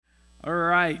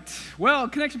right. Well,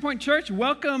 Connection Point Church,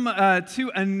 welcome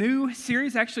to a new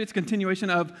series. Actually, it's a continuation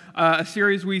of a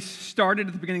series we started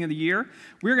at the beginning of the year.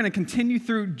 We're going to continue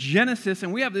through Genesis,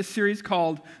 and we have this series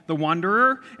called The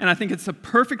Wanderer, and I think it's a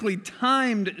perfectly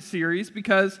timed series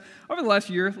because over the last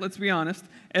year, let's be honest,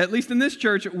 at least in this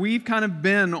church, we've kind of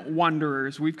been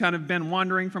wanderers. We've kind of been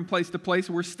wandering from place to place.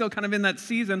 We're still kind of in that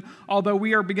season, although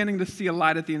we are beginning to see a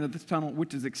light at the end of this tunnel,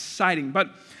 which is exciting. But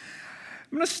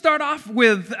I'm going to start off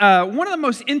with one of the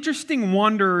most interesting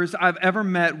wanderers I've ever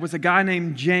met was a guy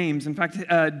named James. In fact,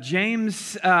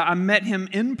 James, I met him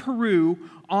in Peru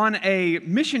on a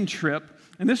mission trip,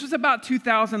 and this was about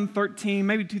 2013,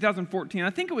 maybe 2014. I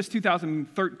think it was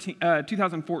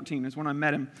 2014 is when I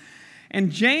met him. And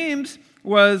James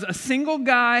was a single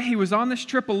guy. He was on this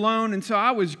trip alone, and so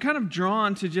I was kind of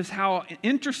drawn to just how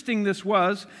interesting this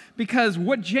was, because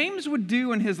what James would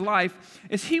do in his life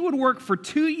is he would work for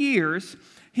 2 years.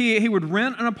 He would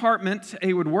rent an apartment.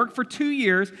 He would work for 2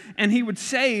 years, and he would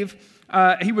save.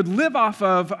 He would live off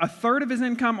of a third of his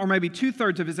income or maybe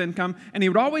 2/3 of his income, and he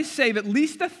would always save at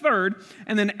least a third,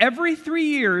 and then every 3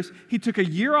 years, he took a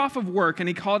year off of work, and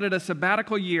he called it a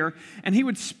sabbatical year, and he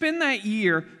would spend that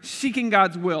year seeking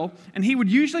God's will, and he would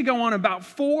usually go on about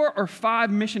 4 or 5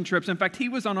 mission trips. In fact, he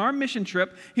was on our mission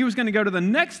trip. He was going to go to the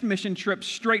next mission trip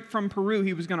straight from Peru.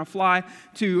 He was going to fly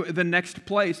to the next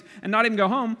place and not even go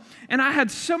home, and I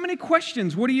had so many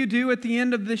questions. What do you do at the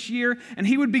end of this year? And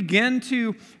he would begin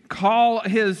to call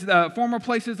his former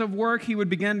places of work. He would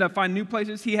begin to find new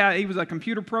places. He was a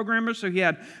computer programmer, so he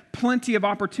had plenty of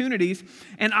opportunities.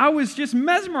 And I was just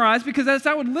mesmerized because as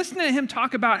I would listen to him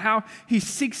talk about how he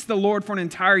seeks the Lord for an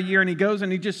entire year and he goes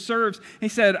and he just serves. He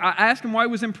said, I asked him why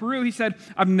he was in Peru. He said,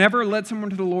 I've never led someone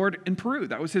to the Lord in Peru.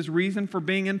 That was his reason for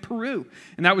being in Peru.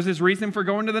 And that was his reason for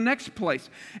going to the next place.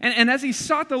 And as he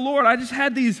sought the Lord, I just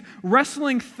had these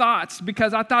wrestling thoughts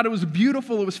because I thought it was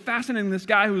beautiful. It was fascinating, this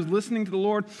guy who was listening to the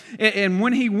Lord. And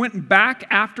when he went back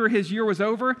after his year was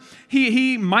over,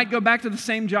 he might go back to the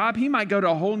same job. He might go to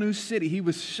a whole new city. He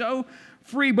was so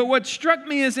free. But what struck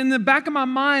me is in the back of my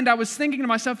mind, I was thinking to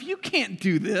myself, you can't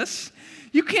do this.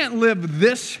 You can't live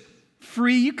this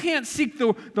free. You can't seek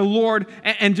the Lord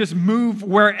and just move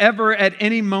wherever at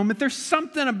any moment. There's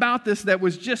something about this that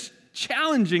was just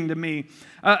challenging to me.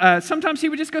 Sometimes he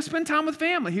would just go spend time with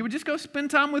family. He would just go spend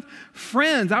time with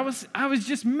friends. I was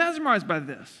just mesmerized by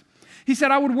this. He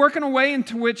said, I would work in a way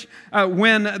into which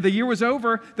when the year was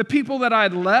over, the people that I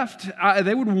had left,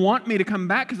 they would want me to come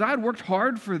back because I had worked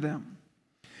hard for them.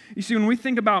 You see, when we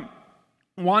think about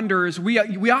wanderers,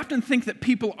 we often think that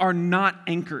people are not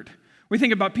anchored. We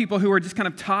think about people who are just kind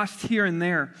of tossed here and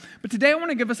there. But today I want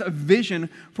to give us a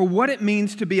vision for what it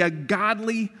means to be a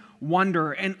godly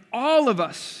wanderer. And all of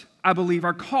us, I believe,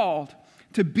 are called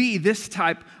to be this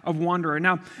type of wanderer.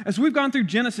 Now, as we've gone through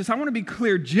Genesis, I want to be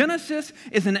clear. Genesis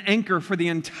is an anchor for the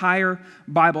entire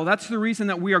Bible. That's the reason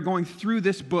that we are going through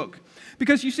this book.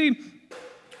 Because you see,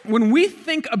 when we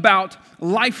think about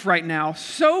life right now,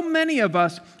 so many of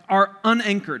us are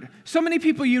unanchored. So many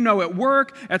people you know at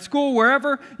work, at school,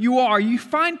 wherever you are, you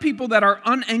find people that are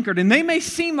unanchored, and they may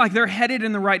seem like they're headed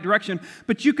in the right direction,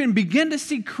 but you can begin to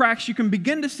see cracks. You can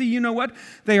begin to see, you know what?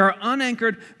 They are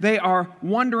unanchored. They are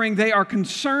wandering. They are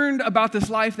concerned about this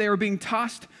life. They are being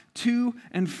tossed to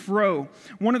and fro.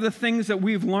 One of the things that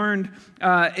we've learned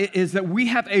is that we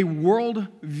have a world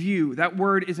view. That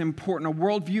word is important. A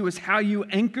world view is how you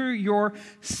anchor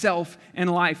yourself in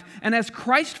life. And as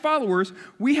Christ followers,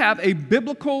 we have a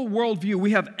biblical worldview.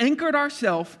 We have anchored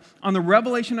ourselves on the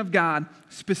revelation of God,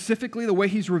 specifically the way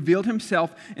He's revealed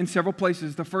Himself in several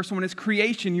places. The first one is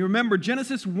creation. You remember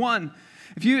Genesis 1.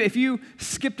 If you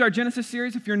skipped our Genesis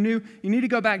series, if you're new, you need to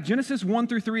go back. Genesis 1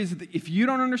 through 3 is, if you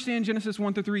don't understand Genesis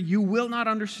 1 through 3, you will not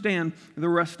understand the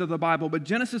rest of the Bible. But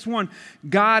Genesis 1,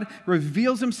 God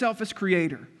reveals Himself as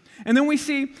creator. And then we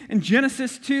see in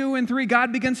Genesis 2 and 3,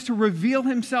 God begins to reveal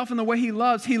Himself in the way He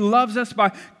loves. He loves us by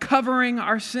covering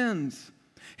our sins.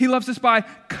 He loves us by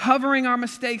covering our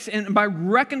mistakes and by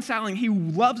reconciling. He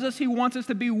loves us. He wants us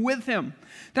to be with Him.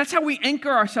 That's how we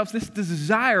anchor ourselves, this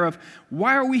desire of,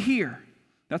 why are we here?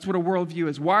 That's what a worldview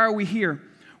is. Why are we here?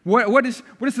 What is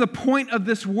the point of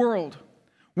this world?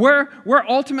 Where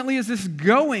ultimately is this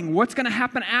going? What's going to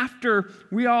happen after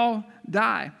we all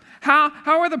die? How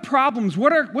are the problems?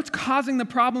 What's causing the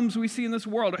problems we see in this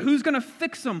world? Who's going to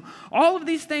fix them? All of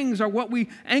these things are what we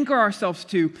anchor ourselves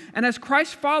to. And as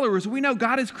Christ followers, we know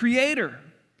God is creator.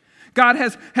 God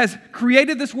has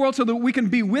created this world so that we can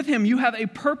be with Him. You have a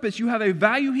purpose. You have a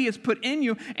value He has put in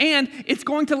you, and it's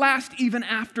going to last even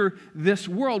after this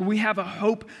world. We have a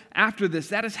hope after this.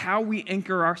 That is how we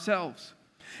anchor ourselves.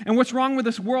 And what's wrong with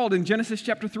this world in Genesis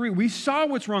chapter 3, we saw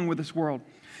what's wrong with this world.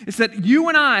 It's that you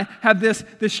and I have this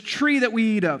tree that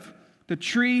we eat of, the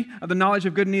tree of the knowledge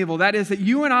of good and evil. That is that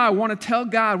you and I want to tell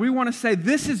God, we want to say,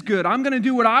 this is good. I'm going to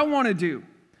do what I want to do.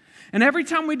 And every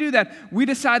time we do that, we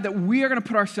decide that we are going to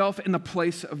put ourselves in the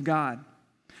place of God.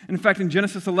 And in fact, in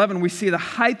Genesis 11, we see the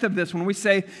height of this when we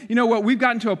say, you know what, we've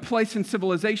gotten to a place in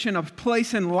civilization, a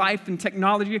place in life and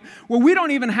technology where we don't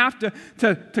even have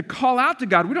to call out to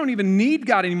God. We don't even need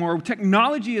God anymore.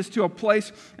 Technology is to a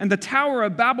place, and the Tower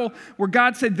of Babel, where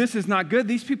God said, this is not good.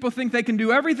 These people think they can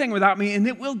do everything without me, and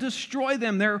it will destroy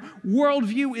them. Their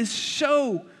worldview is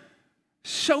so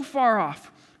far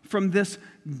off from this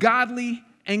godly,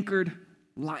 anchored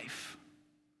life.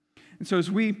 And so as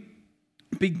we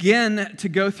begin to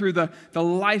go through the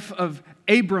life of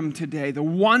Abram today, the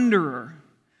wanderer,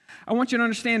 I want you to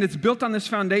understand it's built on this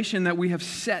foundation that we have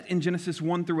set in Genesis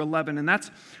 1 through 11, and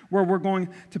that's where we're going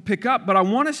to pick up. But I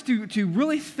want us to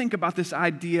really think about this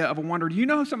idea of a wanderer. Do you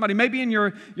know somebody, maybe in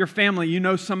your family, you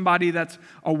know somebody that's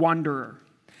a wanderer?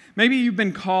 Maybe you've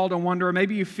been called a wanderer.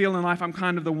 Maybe you feel in life, I'm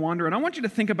kind of the wanderer. And I want you to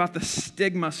think about the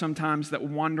stigma sometimes that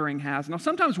wandering has. Now,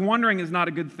 sometimes wandering is not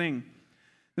a good thing.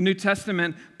 The New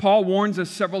Testament, Paul warns us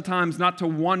several times not to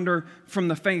wander from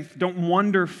the faith. Don't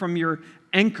wander from your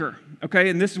anchor, okay?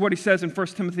 And this is what he says in 1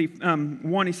 Timothy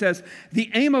 1. He says, the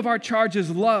aim of our charge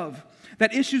is love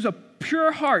that issues a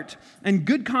pure heart and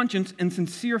good conscience and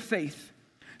sincere faith.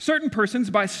 Certain persons,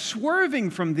 by swerving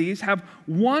from these, have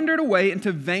wandered away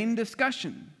into vain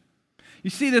discussion. You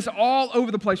see this all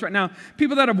over the place right now.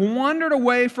 People that have wandered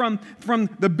away from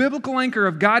the biblical anchor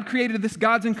of God created this,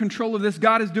 God's in control of this,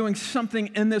 God is doing something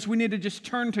in this, we need to just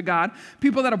turn to God.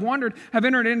 People that have wandered have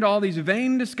entered into all these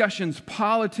vain discussions,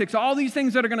 politics, all these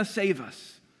things that are going to save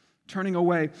us. Turning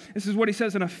away. This is what he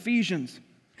says in Ephesians.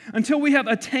 Until we have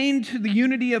attained to the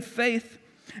unity of faith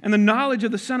and the knowledge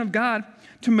of the Son of God,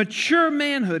 to mature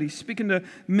manhood. He's speaking to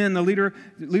men, the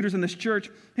leaders in this church.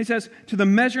 He says, to the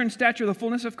measure and stature of the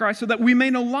fullness of Christ, so that we may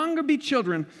no longer be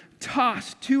children,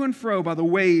 tossed to and fro by the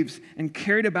waves and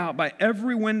carried about by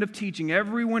every wind of teaching,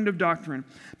 every wind of doctrine,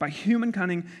 by human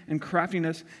cunning and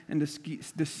craftiness and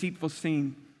deceitful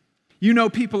scheme. You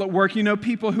know people at work, you know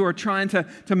people who are trying to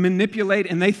manipulate,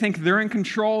 and they think they're in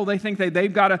control. They think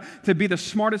they've got to be the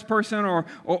smartest person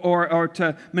or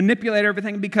to manipulate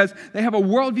everything because they have a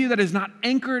worldview that is not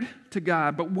anchored to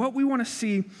God. But what we want to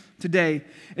see today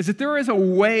is that there is a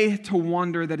way to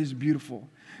wander that is beautiful.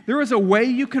 There is a way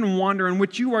you can wander in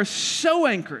which you are so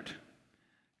anchored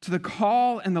to the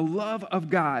call and the love of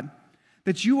God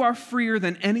that you are freer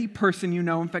than any person you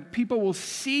know. In fact, people will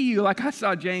see you, like I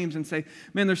saw James, and say,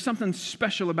 man, there's something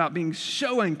special about being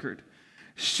so anchored,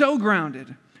 so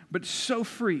grounded, but so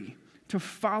free to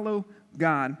follow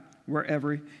God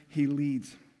wherever he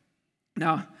leads.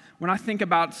 Now, when I think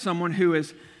about someone who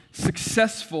is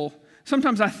successful,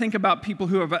 sometimes I think about people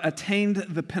who have attained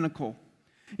the pinnacle.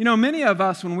 You know, many of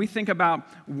us, when we think about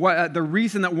what the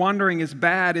reason that wandering is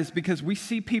bad is because we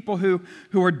see people who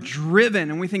are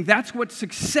driven, and we think that's what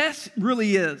success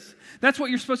really is. That's what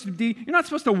you're supposed to do. You're not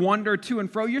supposed to wander to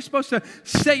and fro. You're supposed to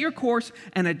set your course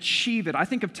and achieve it. I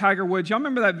think of Tiger Woods. Y'all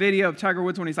remember that video of Tiger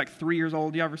Woods when he's like 3 years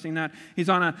old? You ever seen that? He's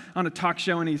on a talk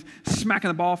show, and he's smacking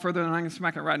the ball further than I can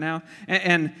smack it right now.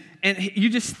 And you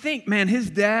just think, man, his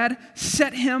dad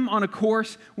set him on a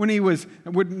course when he was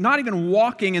not even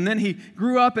walking, and then he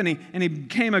grew up and he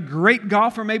became a great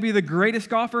golfer, maybe the greatest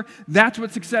golfer. That's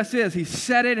what success is. He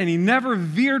set it, and he never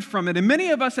veered from it. And many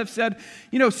of us have said,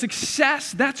 you know,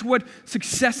 success, that's what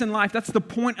success in life, that's the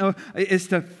point is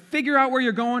to figure out where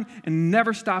you're going and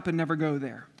never stop and never go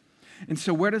there. And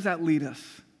so where does that lead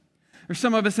us? There's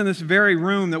some of us in this very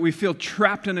room that we feel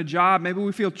trapped in a job. Maybe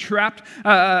we feel trapped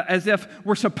as if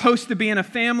we're supposed to be in a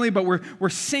family, but we're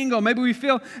single. Maybe we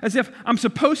feel as if I'm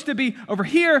supposed to be over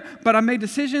here, but I made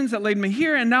decisions that led me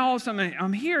here, and now all of a sudden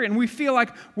I'm here. And we feel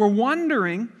like we're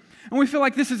wandering, and we feel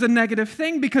like this is a negative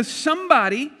thing because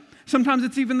somebody, sometimes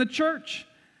it's even the church,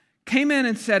 came in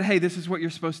and said, hey, this is what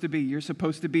you're supposed to be. You're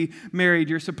supposed to be married.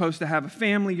 You're supposed to have a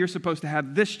family. You're supposed to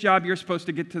have this job. You're supposed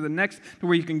to get to the next, to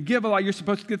where you can give a lot. You're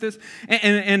supposed to get this.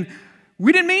 And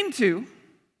we didn't mean to,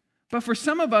 but for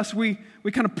some of us, we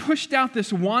kind of pushed out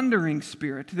this wandering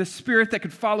spirit, this spirit that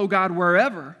could follow God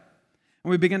wherever. And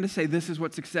we began to say, this is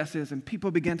what success is. And people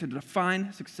began to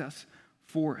define success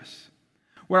for us.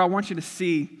 What I want you to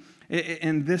see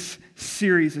in this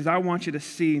series is I want you to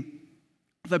see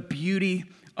the beauty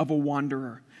of a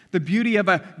wanderer, the beauty of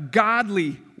a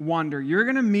godly wanderer. You're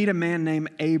going to meet a man named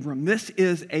Abram. This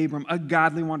is Abram, a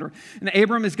godly wanderer. And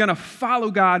Abram is going to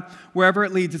follow God wherever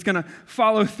it leads. It's going to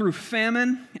follow through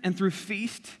famine and through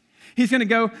feast. He's going to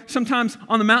go sometimes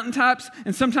on the mountaintops,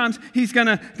 and sometimes he's going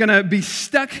to be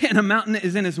stuck in a mountain that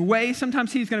is in his way.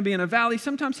 Sometimes he's going to be in a valley.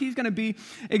 Sometimes he's going to be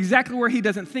exactly where he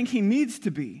doesn't think he needs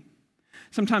to be.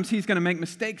 Sometimes he's going to make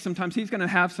mistakes. Sometimes he's going to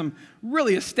have some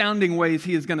really astounding ways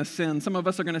he is going to sin. Some of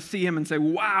us are going to see him and say,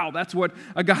 wow, that's what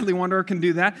a godly wanderer can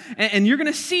do that. And you're going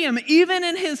to see him even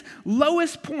in his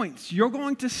lowest points. You're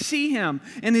going to see him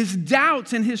in his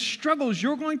doubts and his struggles.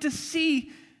 You're going to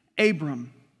see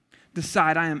Abram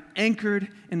decide, I am anchored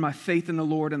in my faith in the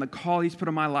Lord and the call he's put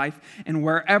on my life. And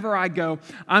wherever I go,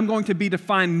 I'm going to be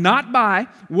defined not by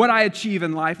what I achieve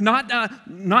in life, not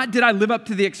did I live up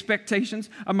to the expectations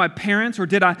of my parents, or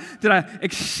did I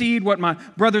exceed what my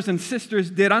brothers and sisters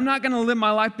did. I'm not going to live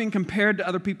my life being compared to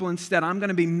other people. Instead, I'm going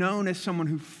to be known as someone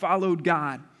who followed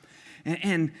God.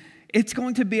 And it's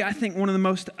going to be, I think, one of the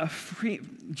most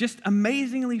just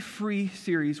amazingly free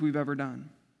series we've ever done.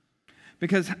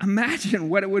 Because imagine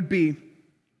what it would be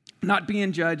not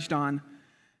being judged on,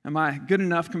 am I good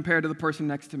enough compared to the person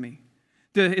next to me?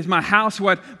 Is my house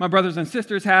what my brothers and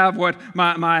sisters have, what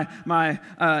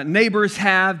my neighbors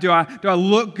have? Do I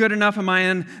look good enough? Am I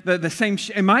in the same?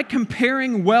 Am I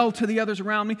comparing well to the others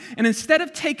around me? And instead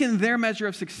of taking their measure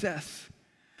of success,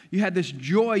 you had this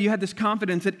joy, you had this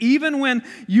confidence that even when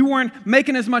you weren't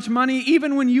making as much money,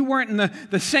 even when you weren't in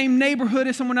the same neighborhood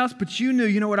as someone else, but you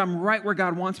know what, I'm right where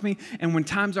God wants me. And when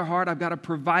times are hard, I've got a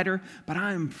provider, but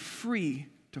I am free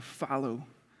to follow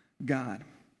God.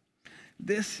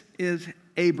 This is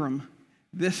Abram.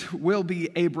 This will be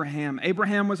Abraham.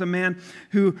 Abraham was a man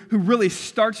who really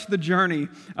starts the journey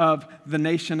of the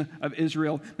nation of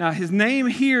Israel. Now, his name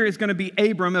here is going to be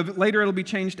Abram. Later, it'll be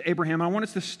changed to Abraham. I want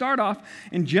us to start off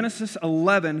in Genesis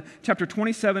 11, chapter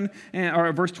 27,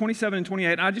 or verse 27 and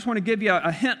 28. I just want to give you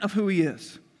a hint of who he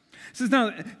is. It says,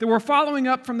 now, that we're following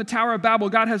up from the Tower of Babel.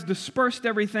 God has dispersed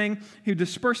everything. He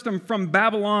dispersed them from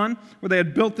Babylon, where they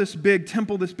had built this big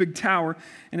temple, this big tower.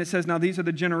 And it says, now, these are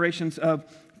the generations of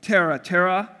Terah.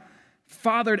 Terah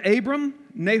fathered Abram,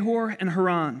 Nahor, and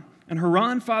Haran. And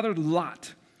Haran fathered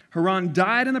Lot. Haran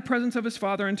died in the presence of his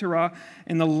father in Terah,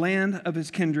 in the land of his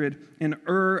kindred, in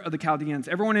Ur of the Chaldeans.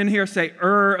 Everyone in here say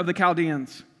Ur of the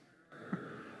Chaldeans.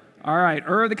 All right,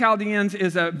 Ur of the Chaldeans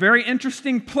is a very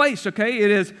interesting place, okay?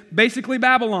 It is basically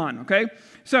Babylon, okay?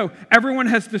 So everyone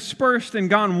has dispersed and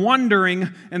gone wandering,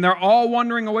 and they're all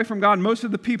wandering away from God. Most of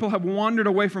the people have wandered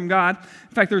away from God.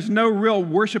 In fact, there's no real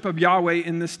worship of Yahweh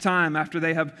in this time after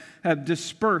they have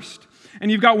dispersed.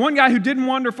 And you've got one guy who didn't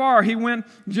wander far. He went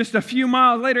just a few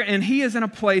miles later, and he is in a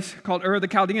place called Ur of the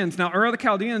Chaldeans. Now, Ur of the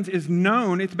Chaldeans is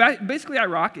known. It's basically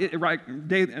Iraq,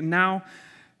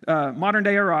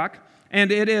 modern-day Iraq. And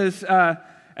it is,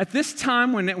 at this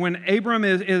time when Abram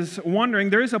is wandering,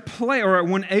 there is a place, or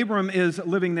when Abram is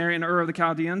living there in Ur of the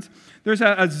Chaldeans, there's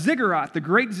a ziggurat. The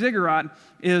great ziggurat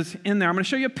is in there. I'm going to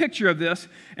show you a picture of this.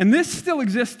 And this still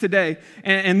exists today.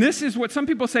 And this is what some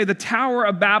people say the Tower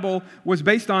of Babel was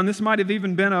based on. This might have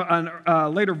even been a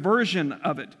later version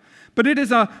of it. But it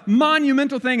is a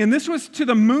monumental thing. And this was to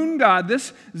the moon god.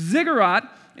 This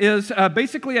ziggurat is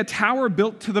basically a tower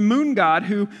built to the moon god,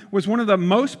 who was one of the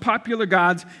most popular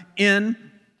gods in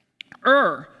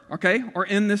Ur, okay, or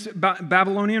in this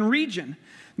Babylonian region.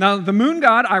 Now, the moon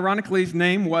god, ironically, his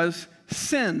name was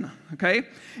Sin, okay?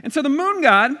 And so the moon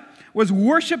god was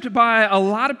worshipped by a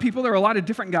lot of people. There were a lot of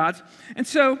different gods. And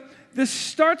so this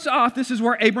starts off, this is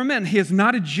where Abram is. He is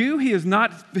not a Jew. He's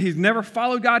never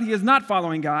followed God. He is not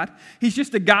following God. He's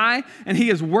just a guy, and he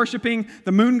is worshiping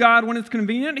the moon god when it's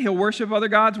convenient. He'll worship other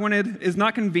gods when it is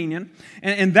not convenient.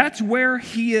 And that's where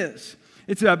he is.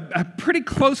 It's a pretty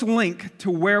close link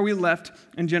to where we left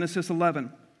in Genesis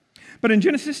 11. But in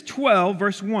Genesis 12,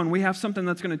 verse 1, we have something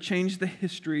that's going to change the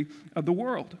history of the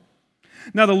world.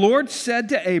 Now the Lord said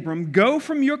to Abram, go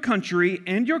from your country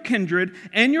and your kindred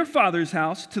and your father's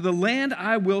house to the land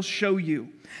I will show you.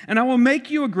 And I will make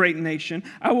you a great nation.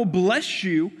 I will bless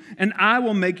you, and I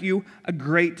will make you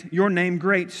your name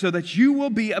great, so that you will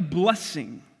be a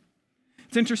blessing.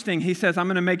 It's interesting. He says, I'm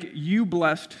going to make you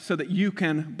blessed so that you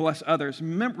can bless others.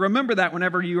 Remember that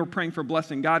whenever you are praying for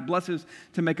blessing. God blesses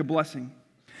to make a blessing.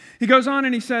 He goes on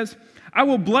and he says, I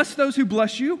will bless those who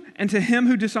bless you, and to him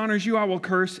who dishonors you I will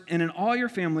curse, and in all your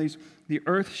families the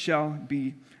earth shall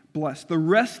be blessed. The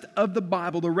rest of the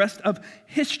Bible, the rest of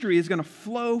history is going to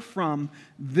flow from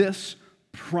this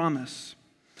promise.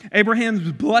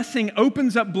 Abraham's blessing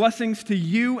opens up blessings to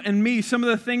you and me. Some of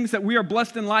the things that we are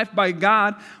blessed in life by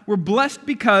God, we're blessed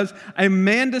because a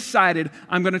man decided,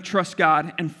 I'm going to trust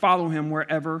God and follow him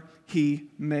wherever he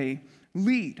may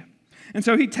lead. And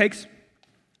so he takes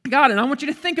God, and I want you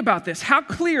to think about this. How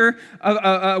clear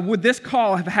would this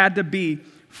call have had to be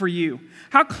for you?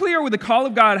 How clear would the call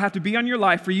of God have to be on your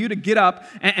life for you to get up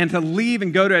and to leave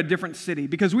and go to a different city?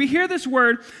 Because we hear this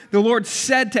word, the Lord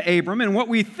said to Abram, and what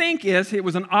we think is it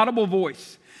was an audible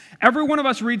voice. Every one of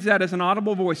us reads that as an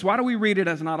audible voice. Why do we read it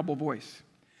as an audible voice?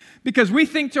 Because we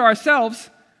think to ourselves,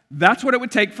 that's what it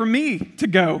would take for me to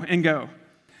go and go.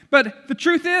 But the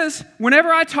truth is, whenever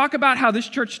I talk about how this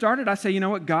church started, I say, you know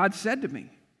what God said to me.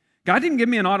 God didn't give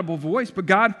me an audible voice, but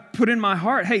God put in my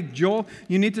heart, hey, Joel,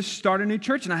 you need to start a new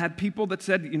church. And I had people that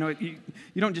said, you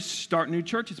don't just start new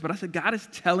churches. But I said, God is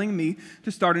telling me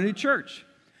to start a new church.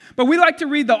 But we like to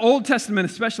read the Old Testament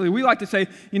especially. We like to say,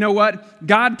 you know what?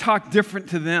 God talked different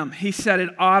to them. He said it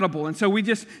audible. And so we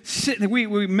just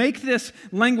we make this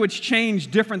language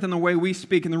change different than the way we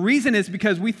speak. And the reason is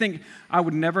because we think, I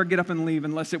would never get up and leave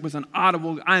unless it was an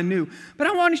audible, I knew. But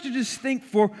I want you to just think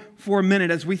for a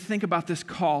minute as we think about this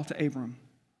call to Abram.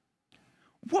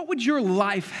 What would your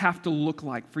life have to look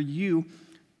like for you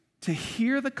to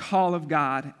hear the call of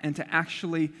God and to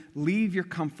actually leave your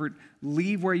comfort,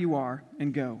 leave where you are,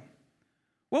 and go?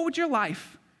 What would your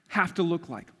life have to look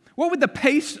like? What would the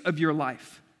pace of your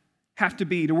life have to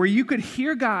be to where you could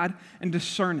hear God and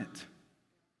discern it?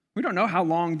 We don't know how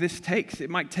long this takes. It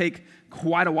might take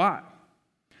quite a while.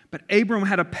 But Abram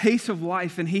had a pace of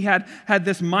life, and he had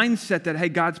this mindset that, hey,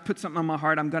 God's put something on my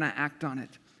heart, I'm going to act on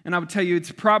it. And I would tell you,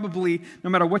 it's probably, no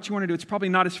matter what you want to do, it's probably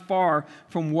not as far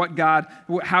from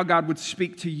how God would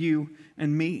speak to you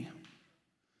and me.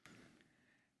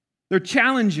 There are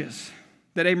challenges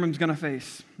that Abram's going to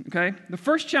face, okay? The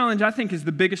first challenge, I think, is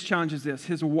the biggest challenge is this.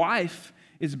 His wife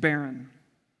is barren,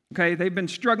 okay? They've been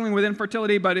struggling with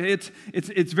infertility, but it's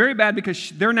very bad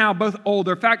because they're now both old.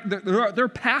 They're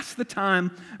past the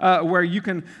time where you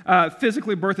can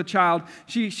physically birth a child.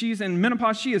 She's in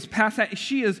menopause. She is past that.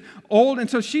 She is old, and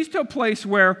so she's to a place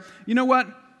where, you know what?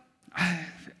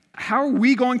 How are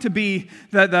we going to be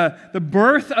the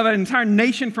birth of an entire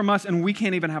nation from us and we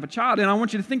can't even have a child? And I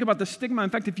want you to think about the stigma. In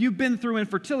fact, if you've been through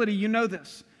infertility, you know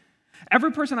this.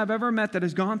 Every person I've ever met that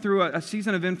has gone through a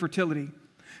season of infertility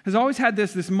has always had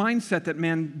this mindset that,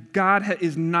 man, God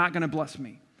is not going to bless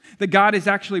me. That God is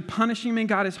actually punishing me.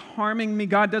 God is harming me.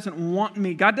 God doesn't want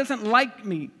me. God doesn't like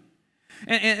me.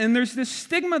 And there's this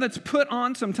stigma that's put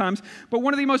on sometimes, but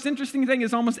one of the most interesting things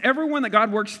is almost everyone that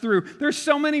God works through, there's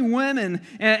so many women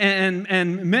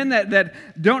and men that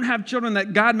don't have children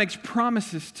that God makes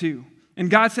promises to. And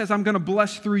God says, I'm going to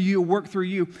bless through you, work through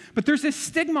you. But there's this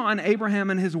stigma on Abraham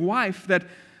and his wife that,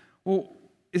 well,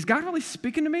 is God really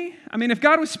speaking to me? I mean, if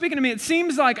God was speaking to me, it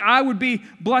seems like I would be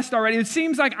blessed already. It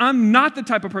seems like I'm not the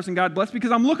type of person God blessed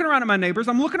because I'm looking around at my neighbors,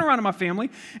 I'm looking around at my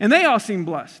family, and they all seem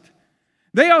blessed.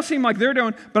 They all seem like they're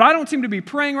doing, but I don't seem to be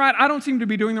praying right. I don't seem to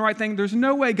be doing the right thing. There's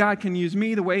no way God can use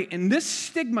me the way. And this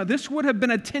stigma, this would have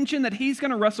been a tension that he's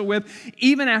going to wrestle with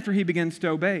even after he begins to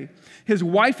obey. His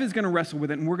wife is going to wrestle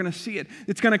with it, and we're going to see it.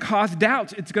 It's going to cause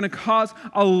doubts. It's going to cause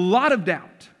a lot of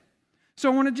doubt. So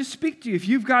I want to just speak to you. If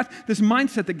you've got this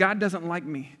mindset that God doesn't like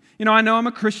me, I know I'm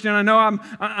a Christian. I know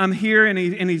I'm here, and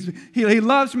he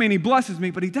loves me and he blesses me,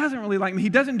 but he doesn't really like me. He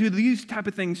doesn't do these type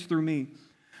of things through me.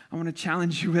 I want to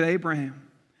challenge you with Abraham.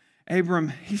 Abram,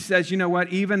 he says, you know what?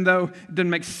 Even though it doesn't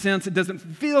make sense, it doesn't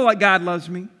feel like God loves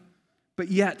me, but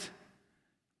yet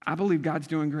I believe God's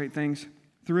doing great things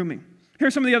through me.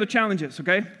 Here's some of the other challenges,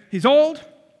 okay? He's old,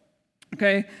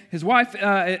 okay? His wife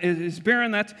is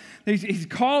barren. He's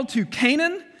called to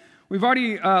Canaan. We've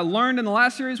already learned in the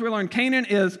last series, we learned Canaan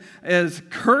is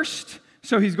cursed.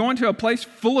 So he's going to a place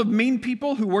full of mean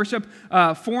people who worship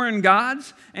foreign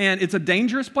gods, and it's a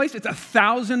dangerous place. It's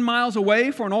 1,000 miles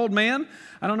away for an old man.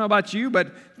 I don't know about you,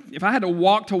 but if I had to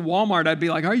walk to Walmart, I'd be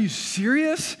like, are you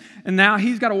serious? And now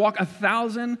he's got to walk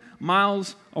 1,000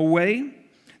 miles away.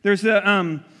 There's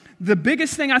the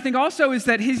biggest thing I think also is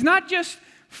that he's not just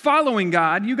following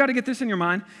God. You got to get this in your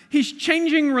mind. He's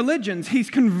changing religions. He's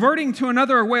converting to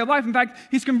another way of life. In fact,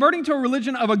 he's converting to a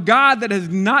religion of a God that has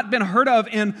not been heard of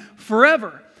in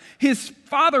forever. His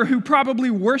father, who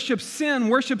probably worships sin,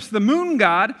 worships the moon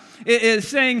god, is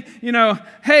saying,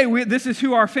 hey, this is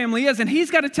who our family is. And he's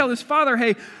got to tell his father,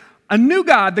 hey, a new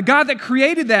God, the God that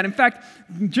created that. In fact,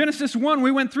 Genesis 1, we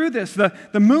went through this.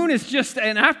 The moon is just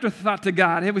an afterthought to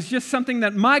God. It was just something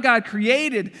that my God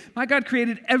created. My God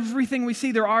created everything we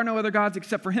see. There are no other gods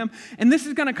except for him. And this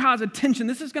is going to cause a tension.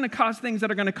 This is going to cause things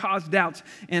that are going to cause doubts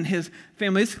in his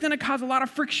family. This is going to cause a lot of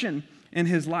friction in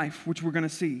his life, which we're going to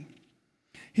see.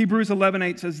 Hebrews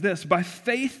 11:8 says this, by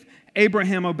faith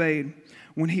Abraham obeyed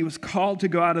when he was called to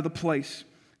go out of the place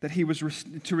that he was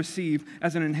to receive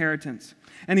as an inheritance.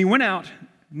 And he went out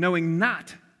knowing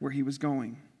not where he was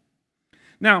going.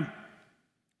 Now,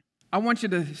 I want you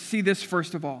to see this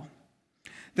first of all.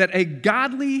 that a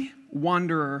godly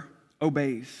wanderer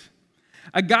obeys.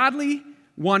 A godly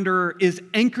wanderer is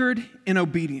anchored in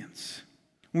obedience.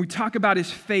 When we talk about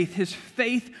his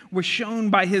faith was shown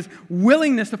by his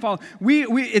willingness to follow.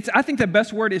 I think the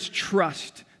best word is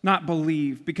trust, not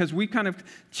believe, because we kind of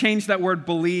changed that word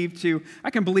believe to, I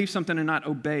can believe something and not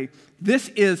obey. This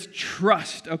is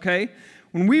trust, okay?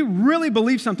 When we really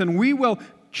believe something, we will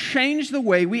change the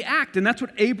way we act, and that's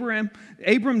what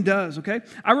Abram does, okay?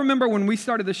 I remember when we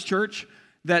started this church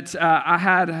that I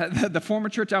had, the former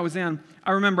church I was in,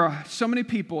 I remember so many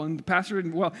people, and the pastor,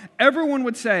 well, everyone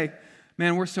would say,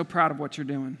 man, we're so proud of what you're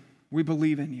doing. We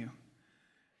believe in you.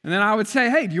 And then I would say,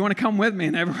 hey, do you want to come with me?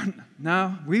 And everyone,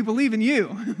 no, we believe in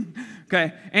you.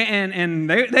 Okay, and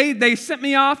they sent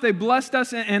me off. They blessed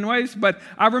us in ways, but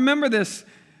I remember this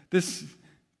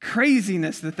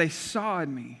craziness that they saw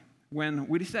in me when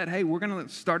we said, hey, we're going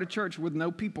to start a church with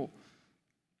no people.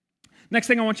 Next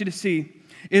thing I want you to see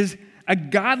is a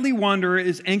godly wanderer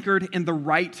is anchored in the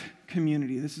right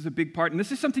community. This is a big part. And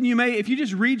this is something you may, if you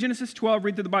just read Genesis 12,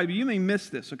 read through the Bible, you may miss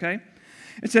this, okay?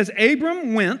 It says,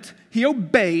 Abram went, he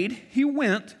obeyed, he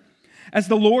went as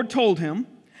the Lord told him,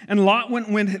 and Lot went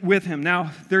with him.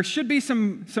 Now, there should be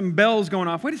some bells going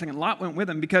off. Wait a second, Lot went with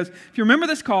him, because if you remember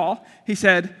this call, he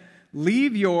said,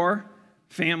 leave your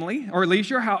family, or leave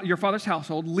your father's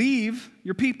household, leave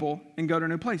your people, and go to a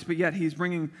new place. But yet, he's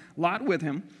bringing Lot with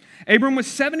him. Abram was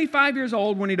 75 years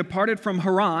old when he departed from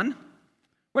Haran.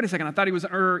 Wait a second, I thought he was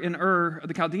in Ur of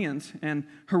the Chaldeans, and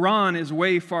Haran is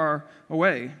way far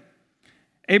away.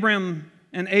 Abram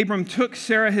took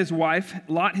Sarah his wife,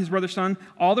 Lot his brother's son,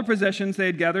 all the possessions they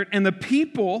had gathered, and the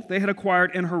people they had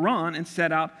acquired in Haran, and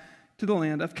set out to the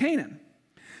land of Canaan.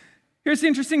 Here's the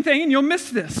interesting thing, and you'll miss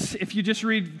this if you just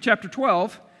read chapter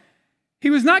 12. He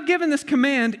was not given this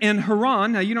command in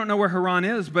Haran. Now, you don't know where Haran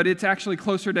is, but it's actually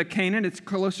closer to Canaan. It's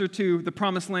closer to the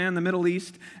Promised Land, the Middle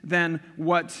East, than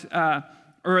what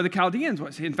Ur of the Chaldeans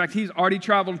was. In fact, he's already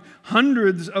traveled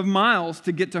hundreds of miles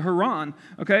to get to Haran,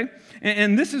 okay?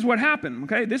 And this is what happened,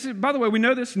 okay? This is, by the way, we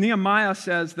know this. Nehemiah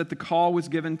says that the call was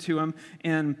given to him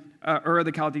in Ur of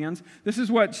the Chaldeans. This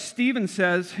is what Stephen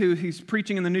says, who he's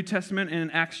preaching in the New Testament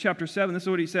in Acts chapter 7. This is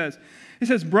what he says. He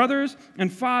says, brothers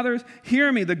and fathers,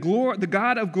 hear me. The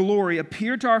God of glory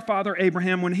appeared to our father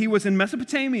Abraham when he was in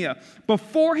Mesopotamia,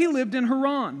 before he lived in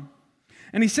Haran.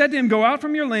 And he said to him, go out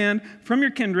from your land, from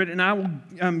your kindred, and I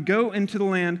will go into the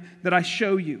land that I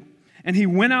show you. And he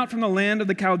went out from the land of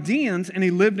the Chaldeans, and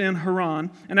he lived in Haran.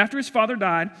 And after his father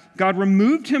died, God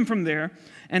removed him from there,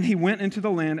 and he went into the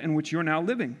land in which you're now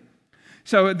living.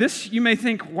 So this, you may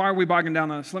think, why are we bogging down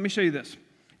on this? Let me show you this.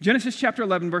 Genesis chapter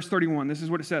 11, verse 31, this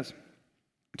is what it says.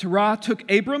 Terah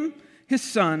took Abram, his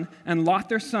son, and Lot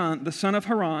their son, the son of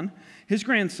Haran, his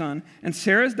grandson, and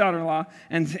Sarah's daughter-in-law,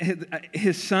 and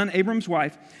his son Abram's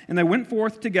wife, and they went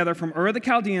forth together from Ur of the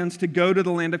Chaldeans to go to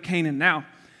the land of Canaan. Now,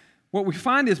 what we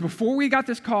find is before we got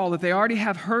this call that they already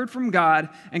have heard from God,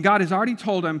 and God has already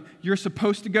told them, you're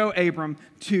supposed to go, Abram,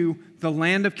 to the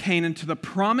land of Canaan, to the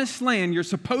promised land. You're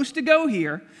supposed to go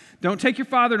here. Don't take your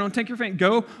father, don't take your family.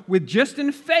 Go with just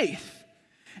in faith.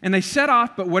 And they set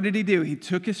off, but what did he do? He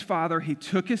took his father, he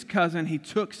took his cousin, he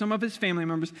took some of his family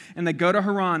members, and they go to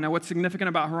Haran. Now, what's significant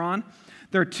about Haran?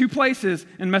 There are two places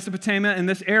in Mesopotamia, in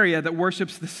this area, that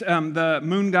worships the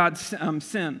moon god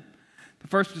Sin. The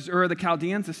first is Ur of the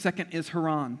Chaldeans, the second is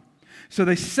Haran. So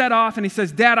they set off, and he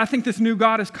says, Dad, I think this new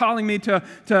God is calling me to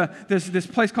this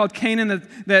place called Canaan,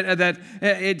 that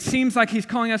it seems like he's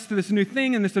calling us to this new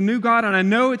thing, and it's a new God, and I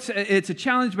know it's a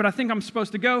challenge, but I think I'm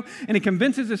supposed to go. And he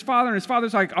convinces his father, and his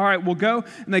father's like, all right, we'll go.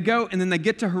 And they go, and then they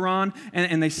get to Haran,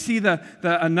 and they see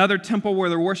another temple where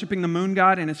they're worshiping the moon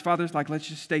god, and his father's like, let's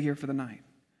just stay here for the night.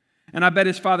 And I bet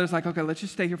his father's like, okay, let's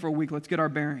just stay here for a week. Let's get our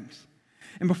bearings.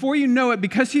 And before you know it,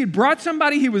 because he had brought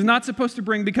somebody he was not supposed to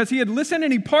bring, because he had listened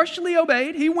and he partially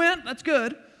obeyed, he went, that's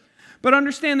good. But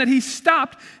understand that he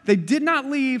stopped. They did not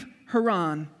leave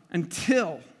Haran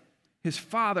until his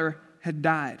father had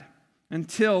died,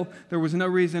 until there was no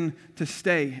reason to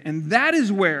stay. And that is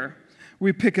where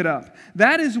we pick it up.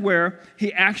 That is where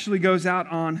he actually goes out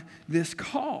on this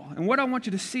call. And what I want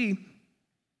you to see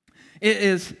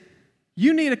is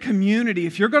you need a community.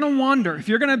 If you're going to wander, if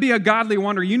you're going to be a godly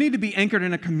wanderer, you need to be anchored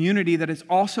in a community that is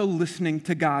also listening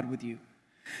to God with you.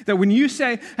 That when you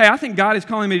say, hey, I think God is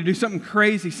calling me to do something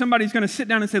crazy, somebody's going to sit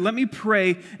down and say, let me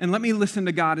pray and let me listen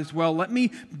to God as well. Let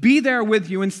me be there with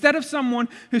you. Instead of someone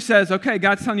who says, okay,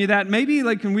 God's telling you that, maybe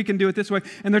we can do it this way.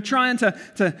 And they're trying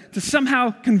to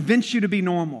somehow convince you to be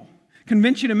normal.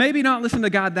 Convince you to maybe not listen to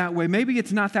God that way. Maybe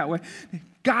it's not that way.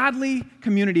 Godly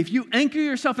community. If you anchor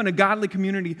yourself in a godly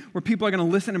community where people are going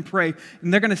to listen and pray,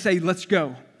 and they're going to say, let's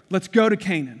go. let's go to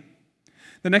Canaan.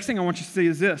 The next thing I want you to see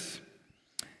is this.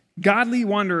 Godly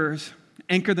wanderers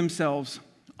anchor themselves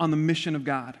on the mission of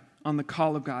God, on the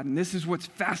call of God. And this is what's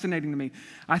fascinating to me.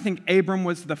 I think Abram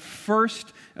was the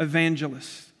first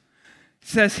evangelist. It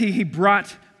says he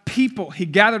brought people. He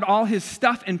gathered all his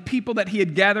stuff and people that he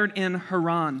had gathered in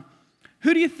Haran.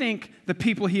 Who do you think the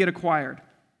people he had acquired?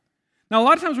 Now, a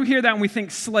lot of times we hear that and we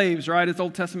think slaves, right? It's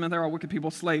Old Testament, there are wicked people,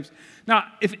 slaves. Now,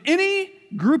 if any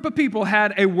group of people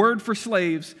had a word for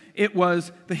slaves, it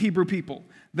was the Hebrew people.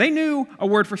 They knew a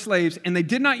word for slaves, and they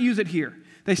did not use it here.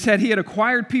 They said he had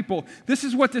acquired people. This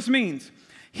is what this means.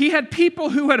 He had people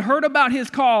who had heard about his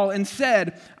call and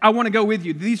said, I want to go with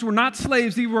you. These were not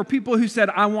slaves. These were people who said,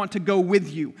 I want to go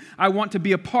with you. I want to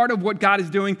be a part of what God is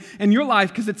doing in your life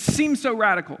because it seems so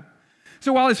radical.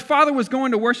 So while his father was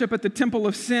going to worship at the temple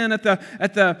of sin, at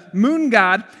the moon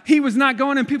god, he was not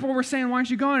going, and people were saying, why aren't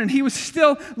you going? And he was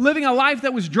still living a life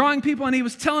that was drawing people, and he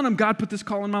was telling them, God put this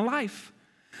call in my life.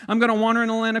 I'm going to wander in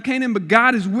the land of Canaan, but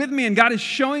God is with me, and God is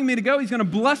showing me to go. He's going to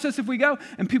bless us if we go.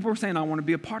 And people were saying, I want to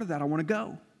be a part of that. I want to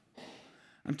go.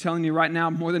 I'm telling you right now,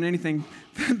 more than anything,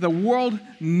 the world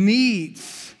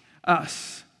needs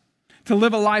us to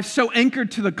live a life so anchored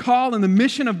to the call and the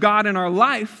mission of God in our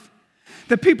life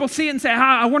that people see it and say,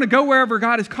 I want to go wherever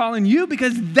God is calling you,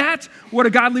 because that's what a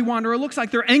godly wanderer looks like.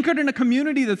 They're anchored in a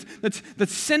community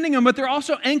that's sending them, but they're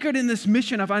also anchored in this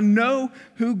mission of, I know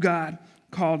who God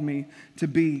called me to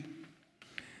be.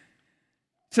 It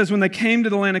says, when they came to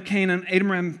the land of Canaan,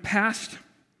 Abraham passed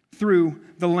through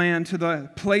the land to the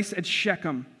place at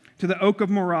Shechem, to the oak of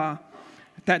Morah.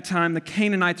 At that time, the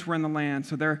Canaanites were in the land,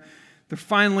 so they're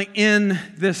finally in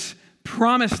this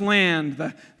promised land,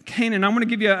 the Canaan. I'm going to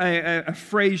give you a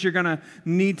phrase you're going to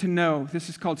need to know. This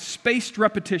is called spaced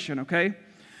repetition, okay?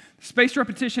 Spaced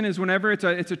repetition is whenever it's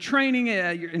a training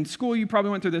in school. You probably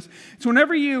went through this. It's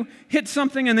whenever you hit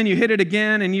something and then you hit it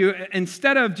again, and you,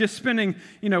 instead of just spending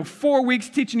 4 weeks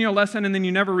teaching you a lesson and then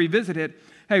you never revisit it,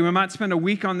 hey, we might spend a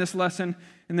week on this lesson,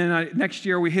 and then next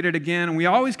year we hit it again, and we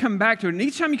always come back to it. And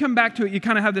each time you come back to it, you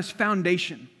kind of have this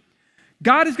foundation.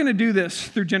 God is going to do this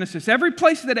through Genesis. Every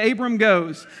place that Abram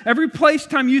goes, every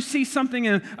time you see something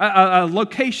in a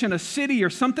location, a city,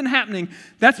 or something happening,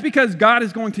 that's because God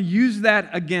is going to use that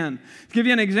again. To give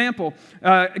you an example,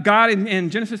 God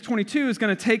in Genesis 22 is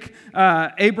going to take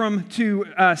Abram to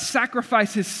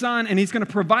sacrifice his son, and he's going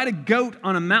to provide a goat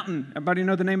on a mountain. Everybody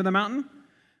know the name of the mountain?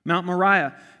 Mount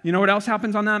Moriah. You know what else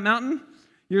happens on that mountain?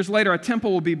 Years later, a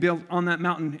temple will be built on that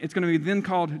mountain. It's going to be then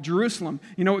called Jerusalem.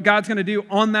 You know what God's going to do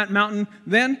on that mountain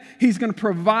then? He's going to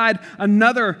provide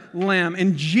another lamb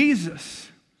in Jesus.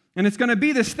 And it's going to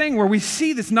be this thing where we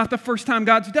see this, not the first time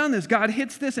God's done this. God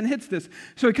hits this and hits this.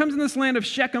 So he comes in this land of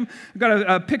Shechem. I've got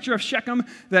a picture of Shechem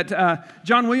that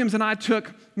John Williams and I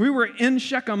took. We were in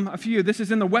Shechem this is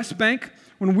in the West Bank.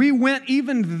 When we went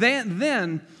even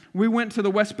then, we went to the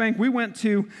West Bank. We went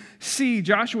to see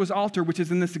Joshua's altar, which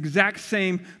is in this exact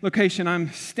same location.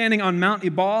 I'm standing on Mount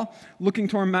Ebal, looking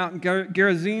toward Mount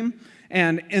Gerizim,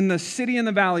 and in the city in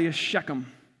the valley is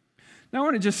Shechem. Now, I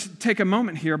want to just take a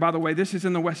moment here. By the way, this is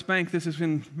in the West Bank. This is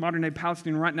in modern-day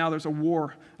Palestine. Right now, there's a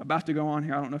war about to go on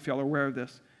here. I don't know if y'all are aware of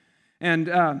this. And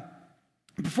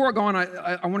before I go on,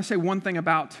 I want to say one thing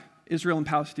about Israel and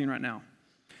Palestine right now,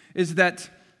 is that,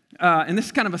 and this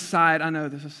is kind of a side. I know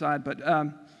this is a side, but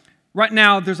right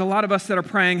now, there's a lot of us that are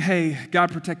praying, hey,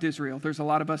 God, protect Israel. There's a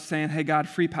lot of us saying, hey, God,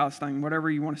 free Palestine, whatever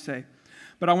you want to say.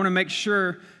 But I want to make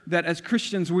sure that as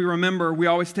Christians, we remember we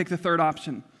always take the third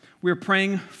option. We are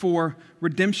praying for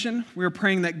redemption. We are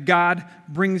praying that God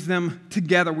brings them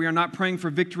together. We are not praying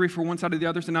for victory for one side or the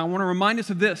other. And I want to remind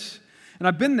us of this. And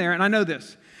I've been there, and I know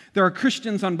this. There are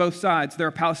Christians on both sides. There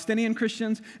are Palestinian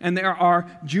Christians, and there are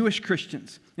Jewish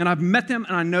Christians. And I've met them,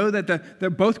 and I know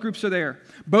that both groups are there.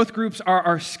 Both groups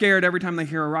are scared every time they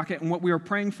hear a rocket. And what we are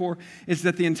praying for is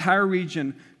that the entire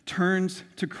region turns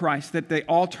to Christ, that they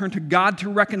all turn to God to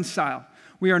reconcile.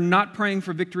 We are not praying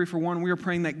for victory for one. We are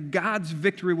praying that God's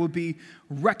victory will be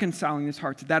reconciling his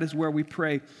hearts. That is where we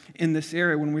pray in this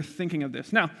area when we're thinking of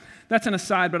this. Now, that's an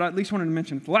aside, but I at least wanted to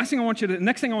mention it. The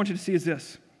next thing I want you to see is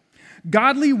this.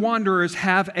 Godly wanderers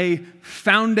have a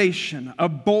foundation, a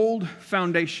bold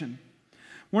foundation.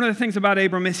 One of the things about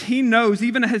Abram is he knows,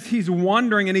 even as he's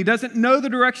wandering and he doesn't know the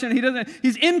direction,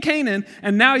 he's in Canaan,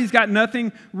 and now he's got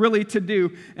nothing really to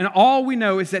do. And all we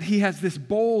know is that he has this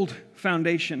bold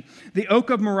foundation. The oak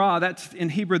of Morah, that's in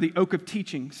Hebrew the oak of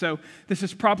teaching. So this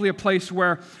is probably a place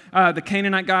where the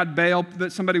Canaanite god Baal,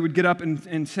 that somebody would get up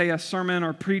and say a sermon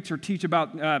or preach or teach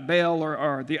about Baal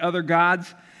or the other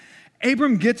gods.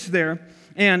 Abram gets there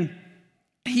and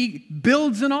he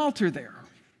builds an altar there.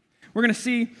 We're going to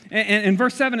see in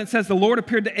verse 7, it says, the Lord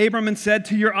appeared to Abram and said,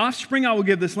 to your offspring I will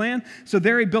give this land. So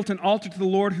there he built an altar to the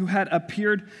Lord who had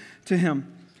appeared to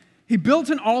him. He built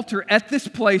an altar at this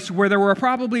place where there were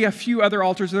probably a few other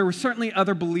altars. There were certainly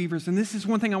other believers. And this is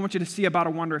one thing I want you to see about a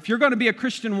wanderer. If you're going to be a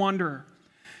Christian wanderer,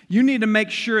 you need to make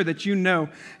sure that you know,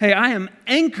 hey, I am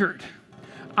anchored.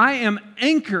 I am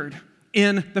anchored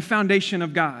in the foundation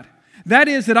of God. That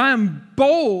is that I am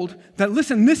bold that,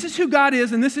 listen, this is who God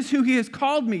is and this is who he has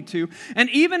called me to. And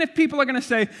even if people are going to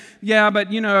say, yeah,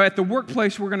 but at the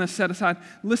workplace we're going to set aside.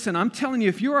 Listen, I'm telling you,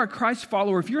 if you're a Christ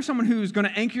follower, if you're someone who's going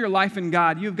to anchor your life in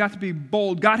God, you've got to be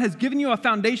bold. God has given you a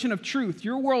foundation of truth,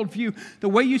 your worldview, the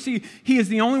way you see he is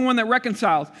the only one that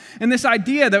reconciles. And this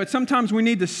idea that sometimes we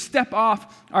need to step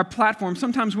off our platform.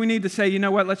 Sometimes we need to say, you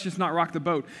know what, let's just not rock the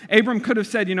boat. Abram could have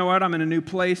said, you know what, I'm in a new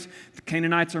place. The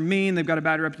Canaanites are mean. They've got a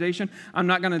bad reputation. I'm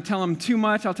not going to tell them too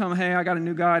much. I'll tell them, hey, I got a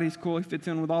new God. He's cool. He fits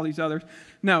in with all these others.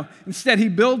 No. Instead, he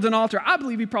builds an altar. I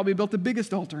believe he probably built the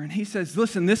biggest altar. And he says,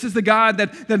 listen, this is the God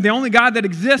that the only God that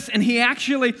exists. And he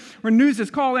actually renews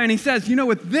his call there. And he says, you know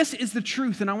what, this is the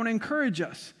truth. And I want to encourage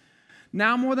us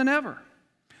now more than ever.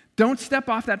 Don't step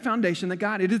off that foundation that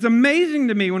God. It is amazing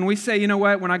to me when we say, you know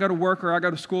what, when I go to work or I go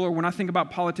to school or when I think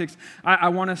about politics, I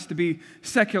want us to be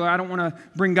secular. I don't want to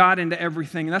bring God into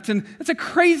everything. And that's a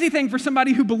crazy thing for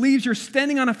somebody who believes you're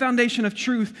standing on a foundation of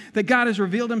truth, that God has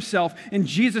revealed himself in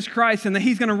Jesus Christ and that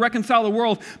he's going to reconcile the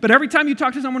world. But every time you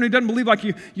talk to someone who doesn't believe like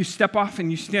you step off and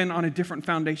you stand on a different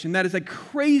foundation. That is a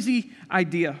crazy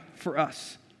idea for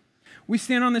us. We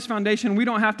stand on this foundation. We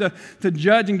don't have to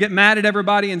judge and get mad at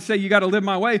everybody and say, you got to live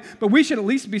my way. But we should at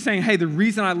least be saying, hey, the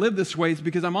reason I live this way is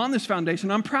because I'm on this foundation.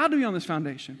 I'm proud to be on this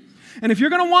foundation. And if you're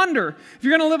going to wander, if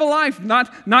you're going to live a life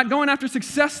not going after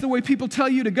success the way people tell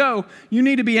you to go, you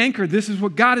need to be anchored. This is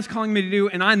what God is calling me to do,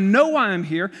 and I know why I'm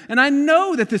here, and I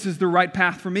know that this is the right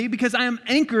path for me because I am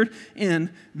anchored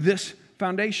in this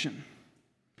foundation.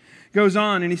 Goes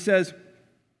on, and he says,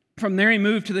 from there he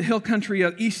moved to the hill country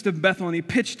east of Bethel, and he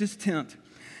pitched his tent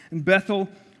in Bethel,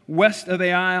 west of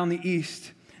Ai on the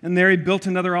east. And there he built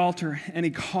another altar, and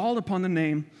he called upon the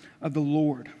name of the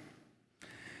Lord.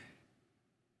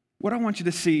 What I want you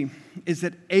to see is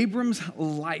that Abram's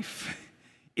life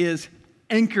is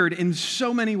anchored in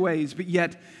so many ways, but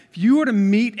yet, if you were to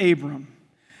meet Abram,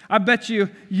 I bet you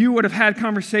would have had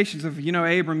conversations of,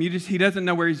 Abram, he doesn't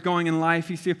know where he's going in life.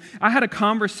 I had a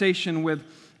conversation with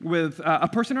a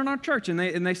person in our church, and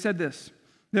they said this.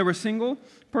 They were a single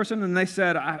person, and they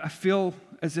said, I feel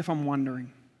as if I'm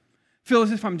wandering. Feel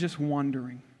as if I'm just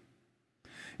wandering.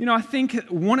 I think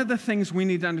one of the things we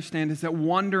need to understand is that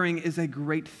wandering is a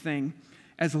great thing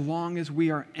as long as we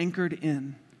are anchored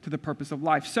in to the purpose of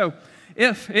life. So,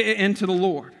 into the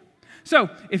Lord.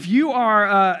 So, if you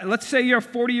are, let's say you're a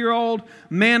 40-year-old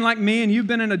man like me, and you've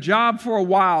been in a job for a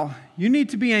while, you need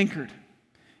to be anchored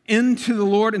into the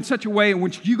Lord in such a way in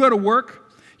which you go to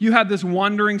work, you have this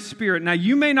wandering spirit. Now,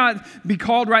 you may not be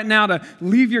called right now to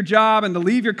leave your job and to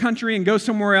leave your country and go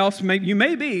somewhere else. You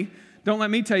may be. Don't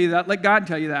let me tell you that. Let God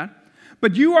tell you that.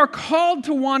 But you are called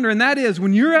to wander, and that is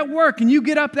when you're at work and you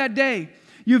get up that day,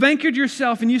 you've anchored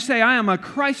yourself and you say, I am a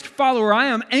Christ follower. I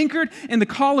am anchored in the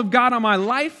call of God on my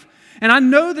life. And I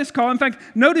know this call. In fact,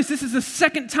 notice this is the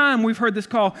second time we've heard this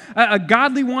call. A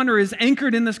godly wanderer is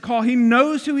anchored in this call. He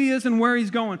knows who he is and where he's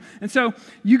going. And so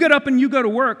you get up and you go to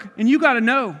work, and you got to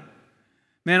know,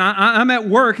 man, I'm at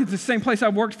work. It's the same place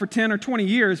I've worked for 10 or 20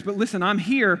 years. But listen, I'm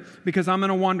here because I'm going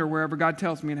to wander wherever God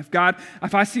tells me. And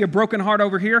if I see a broken heart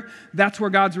over here, that's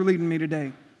where God's leading me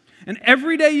today. And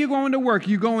every day you go into work,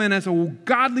 you go in as a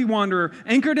godly wanderer,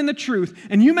 anchored in the truth.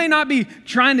 And you may not be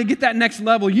trying to get that next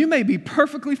level. You may be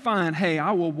perfectly fine. Hey,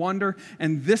 I will wander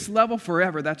in this level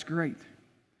forever. That's great.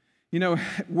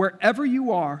 Wherever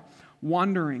you are,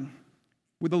 wandering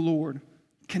with the Lord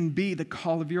can be the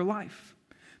call of your life.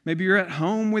 Maybe you're at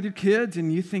home with your kids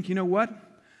and you think, you know what?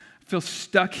 I feel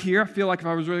stuck here. I feel like if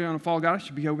I was really going to follow God, I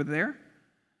should be over there.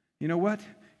 You know what?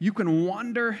 You can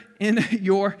wander in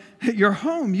your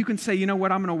home. You can say, you know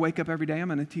what, I'm going to wake up every day. I'm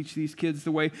going to teach these kids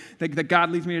the way that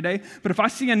God leads me today. But if I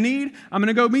see a need, I'm going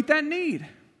to go meet that need.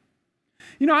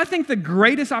 I think the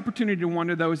greatest opportunity to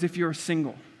wander, though, is if you're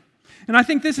single. And I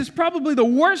think this is probably the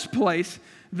worst place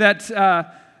that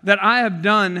I have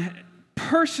done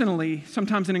personally,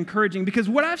 sometimes in encouraging, because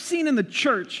what I've seen in the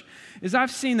church is I've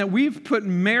seen that we've put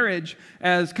marriage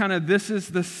as kind of this is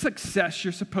the success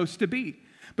you're supposed to be.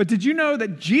 But did you know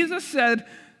that Jesus said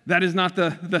that is not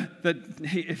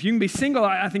if you can be single,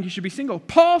 I think you should be single.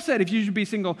 Paul said if you should be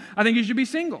single, I think you should be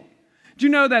single. Do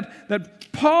you know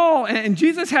that Paul and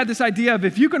Jesus had this idea of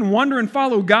if you can wander and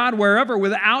follow God wherever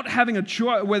without having a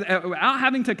choice, without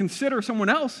having to consider someone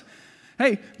else,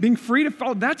 hey, being free to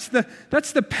follow, that's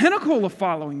the pinnacle of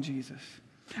following Jesus.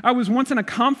 I was once in a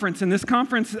conference, and this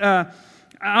conference,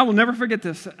 I will never forget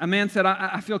this. A man said,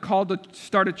 I feel called to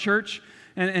start a church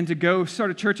and to go start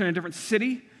a church in a different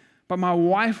city, but my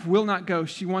wife will not go.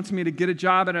 She wants me to get a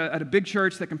job at a big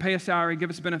church that can pay a salary, give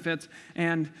us benefits,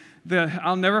 and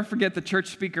I'll never forget the church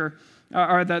speaker,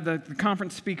 or the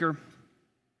conference speaker.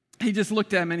 He just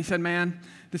looked at me and he said, man,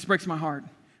 this breaks my heart.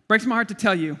 Breaks my heart to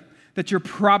tell you that you're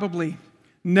probably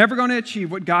never going to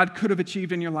achieve what God could have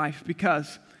achieved in your life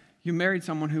because you married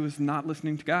someone who was not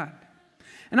listening to God.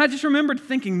 And I just remembered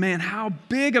thinking, man, how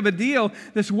big of a deal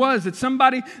this was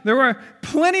that there were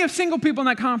plenty of single people in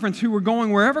that conference who were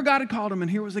going wherever God had called them, and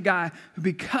here was a guy who,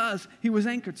 because he was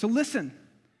anchored. So listen,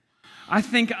 I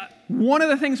think one of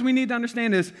the things we need to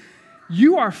understand is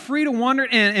you are free to wander,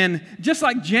 and just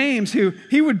like James, who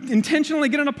he would intentionally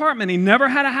get an apartment. He never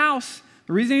had a house.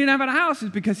 The reason he didn't have a house is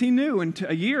because he knew in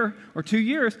a year or 2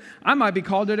 years, I might be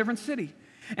called to a different city.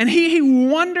 And he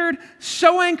wandered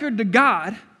so anchored to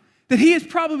God that he is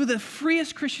probably the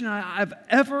freest Christian I've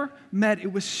ever met.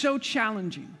 It was so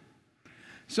challenging.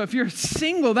 So if you're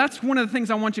single, that's one of the things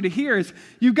I want you to hear is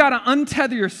you've got to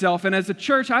untether yourself. And as a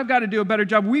church, I've got to do a better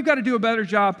job. We've got to do a better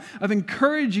job of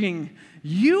encouraging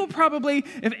you. Probably,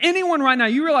 if anyone right now,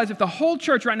 you realize if the whole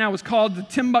church right now was called to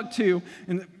Timbuktu,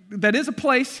 and that is a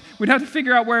place, we'd have to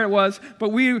figure out where it was, but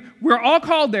we're all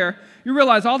called there. You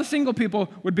realize all the single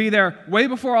people would be there way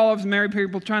before all of us married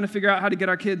people trying to figure out how to get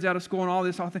our kids out of school and all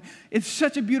this thing. It's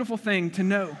such a beautiful thing to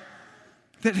know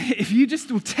that if you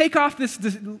just will take off this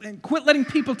and quit letting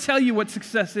people tell you what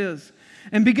success is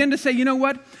and begin to say, you know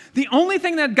what? The only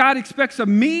thing that God expects of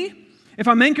me, if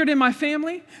I'm anchored in my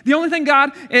family, the only thing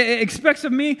God expects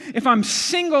of me if I'm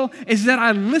single is that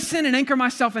I listen and anchor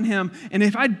myself in Him. And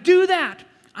if I do that,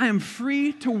 I am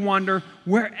free to wander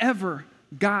wherever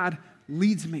God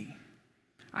leads me.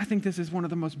 I think this is one of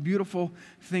the most beautiful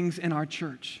things in our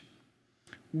church.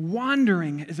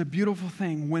 Wandering is a beautiful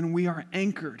thing when we are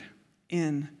anchored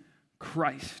in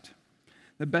Christ.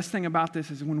 The best thing about this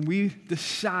is when we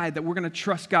decide that we're going to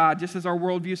trust God, just as our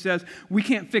worldview says, we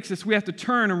can't fix this. We have to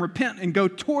turn and repent and go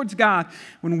towards God.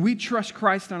 When we trust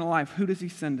Christ in our life, who does He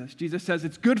send us? Jesus says,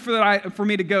 it's good for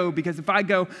me to go because if I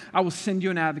go, I will send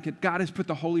you an advocate. God has put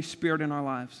the Holy Spirit in our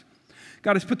lives.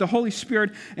 God has put the Holy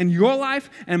Spirit in your life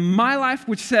and my life,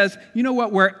 which says, you know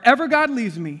what, wherever God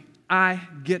leads me, I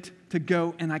get to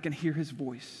go and I can hear His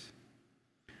voice.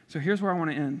 So here's where I want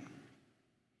to end.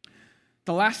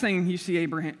 The last thing you see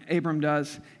Abram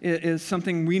does is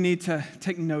something we need to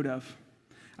take note of.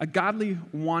 A godly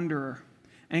wanderer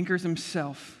anchors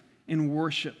himself in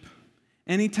worship.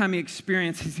 Anytime he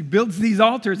experiences, he builds these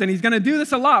altars, and he's going to do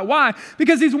this a lot. Why?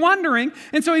 Because he's wandering,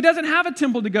 and so he doesn't have a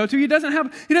temple to go to. He doesn't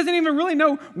even really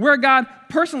know where God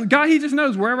personally, he just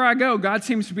knows wherever I go, God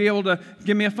seems to be able to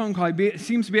give me a phone call. He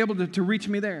seems to be able to reach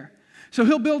me there. So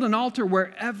he'll build an altar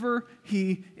wherever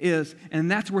he is,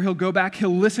 and that's where he'll go back.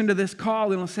 He'll listen to this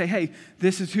call, and he'll say, hey,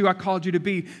 this is who I called you to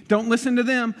be. Don't listen to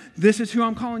them. This is who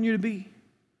I'm calling you to be.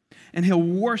 And he'll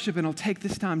worship, and he'll take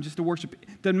this time just to worship.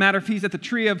 Doesn't matter if he's at the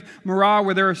tree of Marah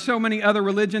where there are so many other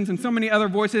religions and so many other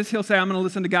voices. He'll say, I'm going to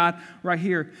listen to God right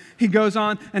here. He goes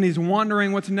on, and he's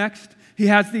wondering what's next. He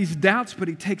has these doubts, but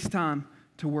he takes time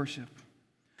to worship.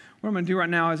 What I'm going to do right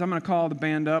now is I'm going to call the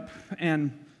band up,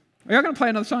 and are y'all going to play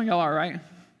another song? Y'all are, right?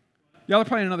 Y'all are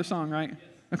playing another song, right?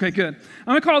 Okay, good. I'm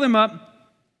going to call them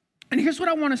up, and here's what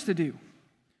I want us to do.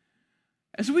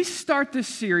 As we start this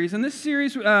series, and this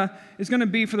series is going to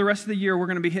be for the rest of the year, we're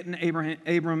going to be hitting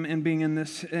Abram and being in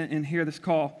this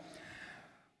call.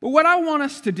 But what I want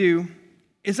us to do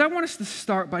is I want us to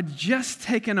start by just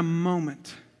taking a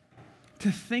moment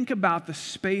to think about the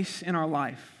space in our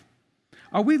life.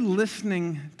 Are we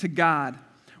listening to God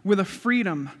with a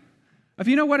freedom of,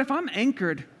 you know what, if I'm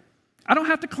anchored, I don't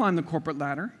have to climb the corporate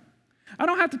ladder. I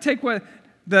don't have to take what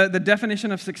the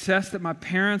definition of success that my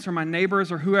parents or my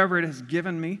neighbors or whoever it has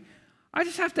given me. I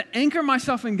just have to anchor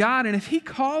myself in God, and if He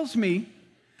calls me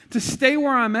to stay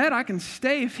where I'm at, I can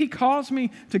stay. If He calls me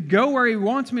to go where He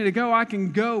wants me to go, I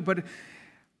can go. But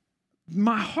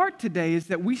my heart today is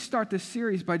that we start this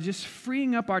series by just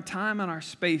freeing up our time and our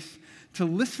space to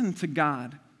listen to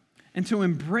God and to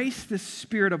embrace this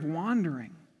spirit of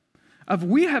wandering, of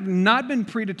we have not been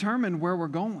predetermined where we're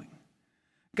going.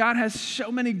 God has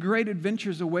so many great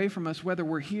adventures away from us, whether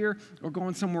we're here or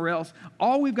going somewhere else.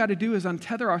 All we've got to do is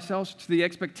untether ourselves to the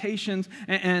expectations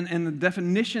and the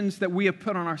definitions that we have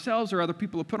put on ourselves or other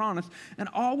people have put on us. And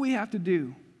all we have to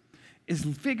do is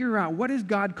figure out, what has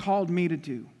God called me to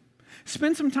do?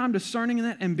 Spend some time discerning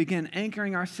that and begin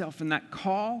anchoring ourselves in that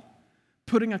call.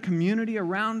 putting a community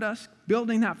around us,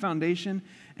 building that foundation,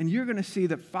 and you're going to see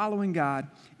that following God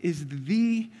is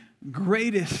the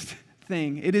greatest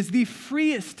thing. It is the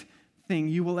freest thing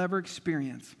you will ever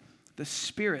experience, the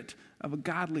spirit of a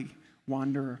godly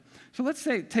wanderer. So let's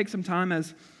take some time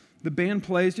as the band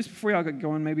plays, just before y'all get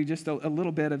going, maybe just a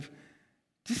little bit of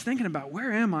just thinking about,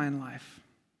 where am I in life?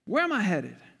 Where am I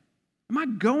headed? Am I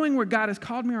going where God has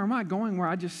called me, or am I going where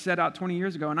I just set out 20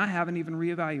 years ago and I haven't even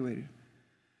reevaluated?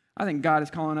 I think God is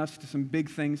calling us to some big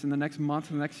things in the next month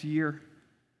and the next year.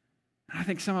 And I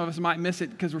think some of us might miss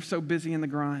it because we're so busy in the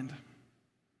grind.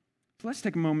 So let's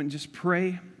take a moment and just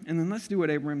pray, and then let's do what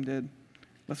Abraham did.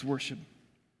 Let's worship.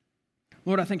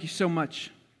 Lord, I thank you so much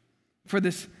for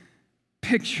this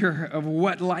picture of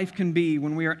what life can be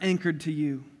when we are anchored to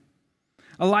you.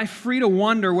 A life free to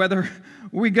wander, whether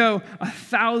we go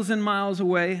 1,000 miles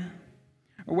away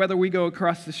or whether we go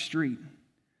across the street.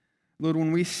 Lord,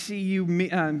 when we see you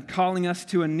calling us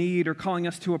to a need or calling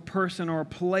us to a person or a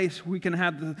place, we can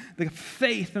have the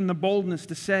faith and the boldness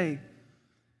to say,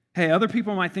 hey, other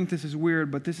people might think this is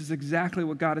weird, but this is exactly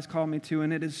what God has called me to,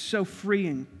 and it is so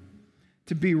freeing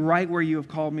to be right where you have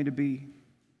called me to be.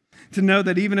 To know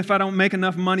that even if I don't make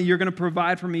enough money, you're going to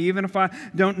provide for me. Even if I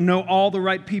don't know all the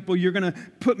right people, you're going to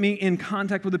put me in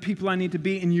contact with the people I need to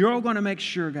be. And you're going to make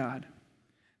sure, God,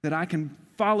 that I can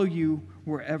follow you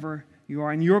wherever you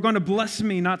are. And you're going to bless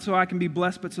me, not so I can be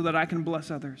blessed, but so that I can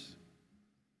bless others.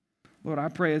 Lord, I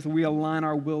pray as we align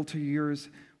our will to yours,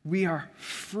 we are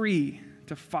free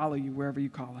to follow you wherever you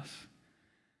call us.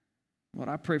 Lord,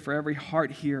 I pray for every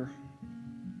heart here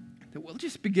that we'll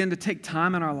just begin to take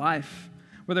time in our life,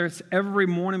 whether it's every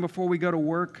morning before we go to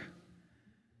work.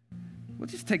 We'll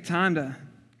just take time to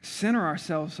center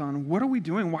ourselves on, what are we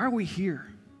doing? Why are we here?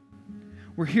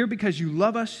 We're here because you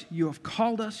love us, you have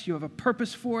called us, you have a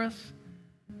purpose for us.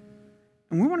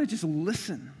 And we want to just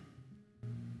listen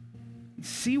and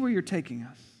see where you're taking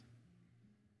us.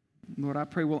 Lord, I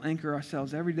pray we'll anchor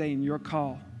ourselves every day in your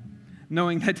call,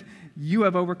 knowing that you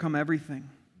have overcome everything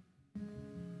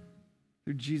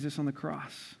through Jesus on the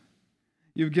cross.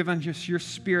 You've given us your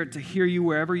spirit to hear you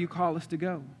wherever you call us to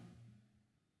go.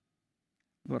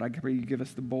 Lord, I pray you give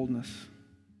us the boldness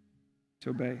to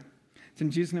obey. It's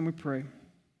in Jesus' name we pray.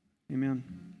 Amen.